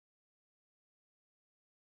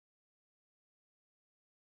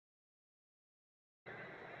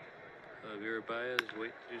Javier Baez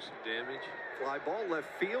waiting to do some damage. Fly ball left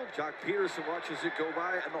field. Jock Peterson watches it go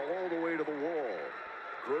by and all the way to the wall.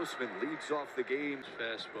 Grossman leads off the game.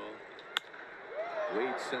 Fastball.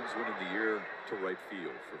 Wade sends one in the air to right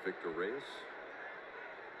field for Victor Reyes.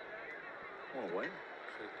 One away.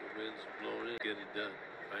 Looks like the wind's blowing in. Get it done.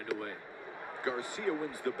 Find a way. Garcia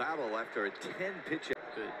wins the battle after a 10-pitch.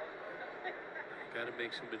 Good. Got to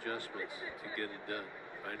make some adjustments to get it done.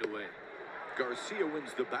 Find a way. Garcia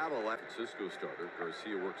wins the battle at Francisco starter.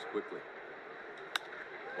 Garcia works quickly.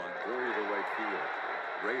 Longoria to right field.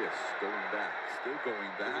 Reyes going back. Still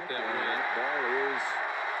going back. And that ball is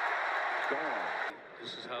gone.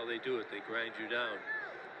 This is how they do it. They grind you down.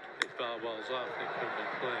 They foul balls off. They put them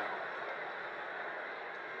in play.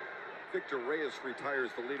 Victor Reyes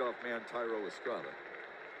retires the leadoff man, Thairo Estrada.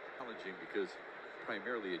 Challenging because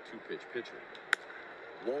primarily a two-pitch pitcher.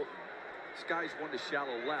 Walton skies one to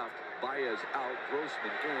shallow left. Baez out,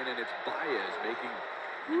 Grossman in, and it's Baez making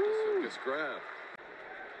the circus grab.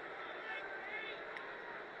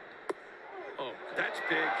 Oh, that's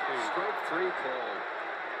big. Stroke 3 call.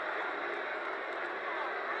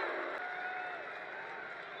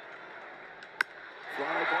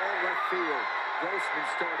 Fly ball left field. Grossman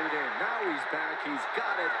started in. Now he's back. He's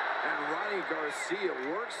got it. And Rony Garcia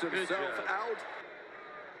works himself out.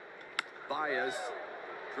 Baez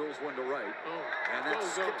drills one to right. And that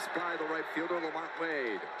skips by the right fielder, Lamont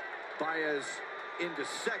Wade. Baez into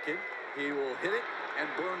second. He will hit it and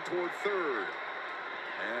burn toward third.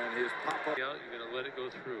 And his pop-up. You're going to let it go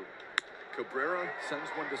through. Cabrera sends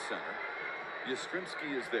one to center.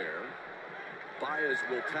 Yastrzemski is there. Baez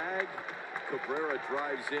will tag. Cabrera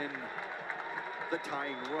drives in the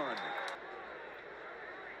tying run.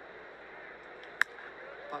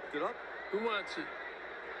 Popped it up. Who wants it?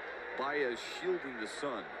 Baez shielding the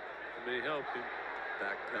sun. It may help him.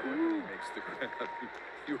 Backpedaling, he makes the grab.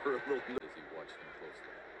 You were a little as he watched him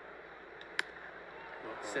closely.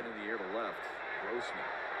 Sending the air to left. Grossman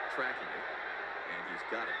tracking it, and he's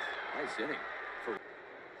got it. Nice inning for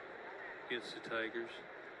against the Tigers.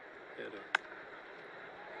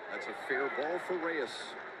 That's a fair ball for Reyes.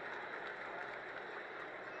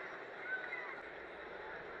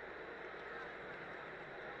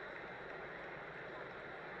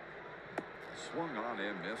 Swung on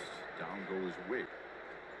and missed. Down goes Wade in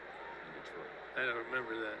Detroit. I don't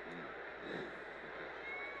remember that.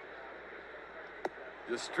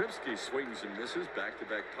 Yastrzemski swings and misses.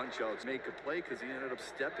 Back-to-back punch-outs make a play because he ended up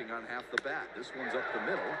stepping on half the bat. This one's up the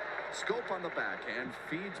middle. Schoop on the backhand.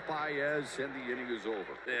 Feeds Baez, and the inning is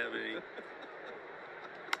over. Damn it.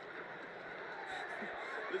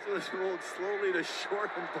 This was rolled slowly to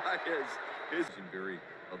short, and Baez is in Barry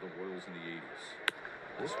of the Royals in the 80s.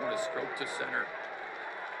 This one is stroked to center.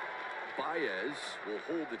 Baez will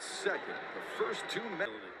hold it second. The first 2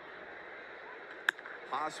 minutes.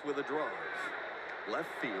 Haase with a drive.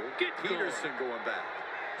 Left field. Peterson going back.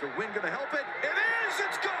 Is the wind going to help it? It is!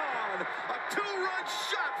 It's gone! A 2-run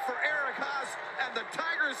shot for Eric Haase, and the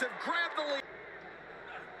Tigers have grabbed the lead.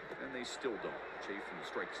 And they still don't. Chafin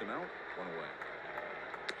strikes him out. 1 away.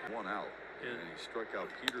 1 out. And he struck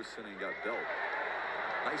out Peterson and got Belt.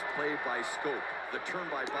 Nice play by Schoop. The turn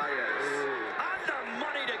by Baez. On the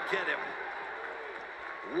money to get him.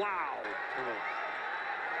 Wow.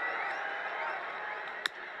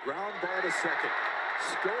 Ground ball to second.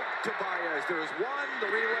 Schoop to Baez. There's one. The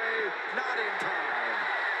relay not in time.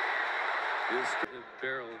 The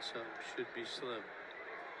barrel and something should be slim.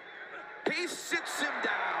 He sits him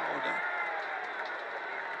down.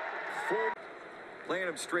 Playing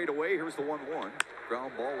him straight away. Here's the 1-1.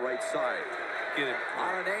 Ground ball right side. Get him.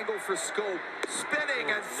 On an angle for Schoop. Spinning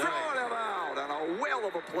and throwing him out. On a whale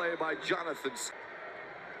of a play by Jonathan.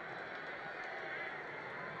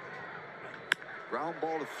 Ground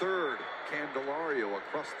ball to third. Candelario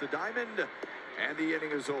across the diamond. And the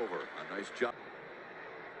inning is over. A nice job.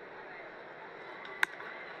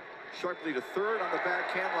 Sharply to third on the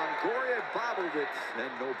backhand. Longoria bobbled it.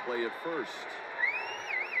 And no play at first.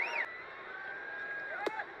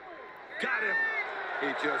 Got him. He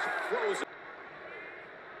just froze it.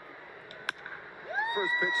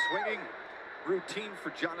 First pitch swinging. Routine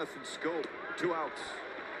for Jonathan Schoop. 2 outs.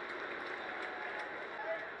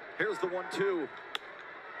 Here's the 1-2.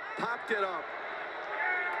 Popped it up.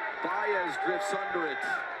 Baez drifts under it.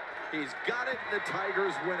 He's got it, and the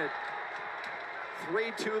Tigers win it.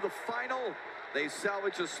 3-2 the final. They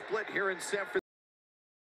salvage a split here in San Francisco.